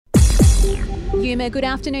Yuma, good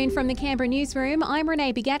afternoon from the Canberra newsroom. I'm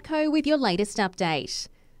Renee Bigatko with your latest update.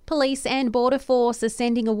 Police and Border Force are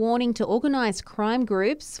sending a warning to organised crime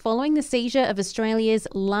groups following the seizure of Australia's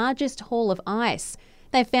largest haul of ice.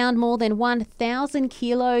 They found more than 1,000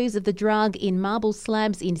 kilos of the drug in marble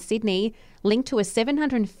slabs in Sydney, linked to a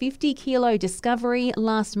 750 kilo discovery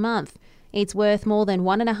last month. It's worth more than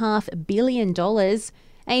 $1.5 billion.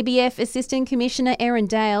 ABF Assistant Commissioner Erin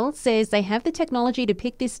Dale says they have the technology to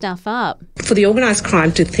pick this stuff up. For the organised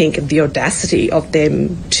crime to think of the audacity of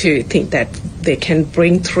them to think that they can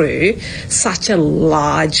bring through such a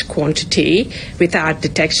large quantity without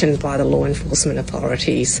detection by the law enforcement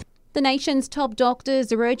authorities. The nation's top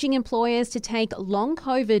doctors are urging employers to take long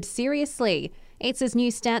COVID seriously. It's as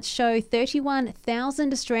new stats show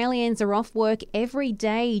 31,000 Australians are off work every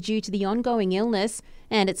day due to the ongoing illness,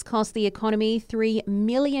 and it's cost the economy 3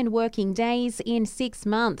 million working days in 6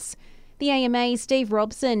 months. The AMA's Steve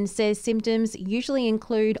Robson says symptoms usually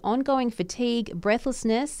include ongoing fatigue,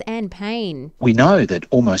 breathlessness and pain. We know that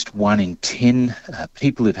almost 1 in 10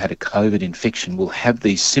 people who've had a COVID infection will have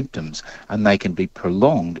these symptoms, and they can be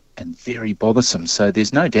prolonged and very bothersome. So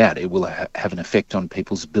there's no doubt it will have an effect on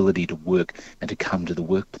people's ability to work and to come to the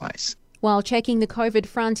workplace. While checking the COVID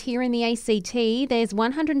front here in the ACT, there's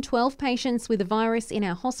 112 patients with the virus in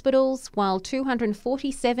our hospitals, while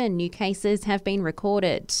 247 new cases have been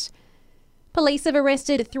recorded. Police have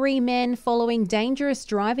arrested 3 men following dangerous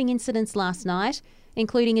driving incidents last night,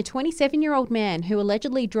 including a 27-year-old man who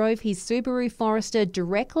allegedly drove his Subaru Forester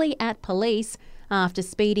directly at police after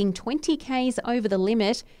speeding 20 k's over the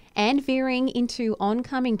limit and veering into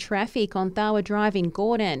oncoming traffic on Thawa Drive in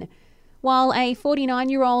Gordon. While a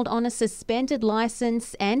 49-year-old on a suspended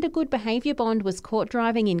licence and a good behaviour bond was caught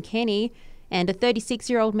driving in Kenny, and a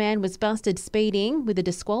 36-year-old man was busted speeding with a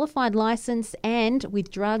disqualified licence and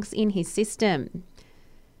with drugs in his system.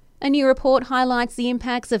 A new report highlights the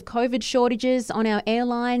impacts of COVID shortages on our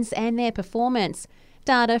airlines and their performance.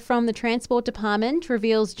 Data from the Transport Department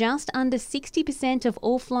reveals just under 60% of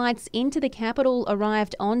all flights into the capital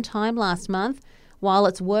arrived on time last month, while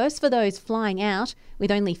it's worse for those flying out,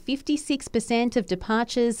 with only 56% of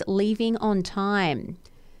departures leaving on time.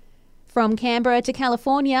 From Canberra to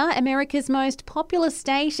California, America's most populous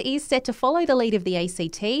state is set to follow the lead of the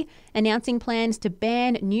ACT, announcing plans to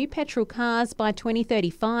ban new petrol cars by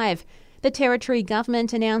 2035. The territory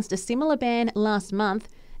government announced a similar ban last month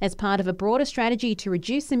as part of a broader strategy to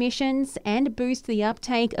reduce emissions and boost the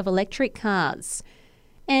uptake of electric cars.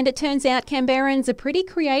 And it turns out Canberrans are pretty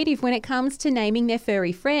creative when it comes to naming their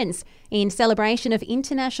furry friends. In celebration of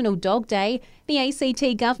International Dog Day, the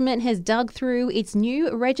ACT government has dug through its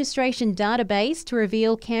new registration database to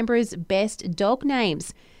reveal Canberra's best dog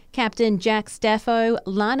names. Captain Jack Staffo,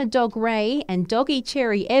 Lana Dog Ray and Doggy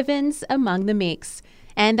Cherry Evans among the mix.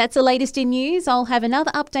 And that's the latest in news. I'll have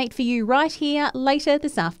another update for you right here later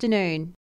this afternoon.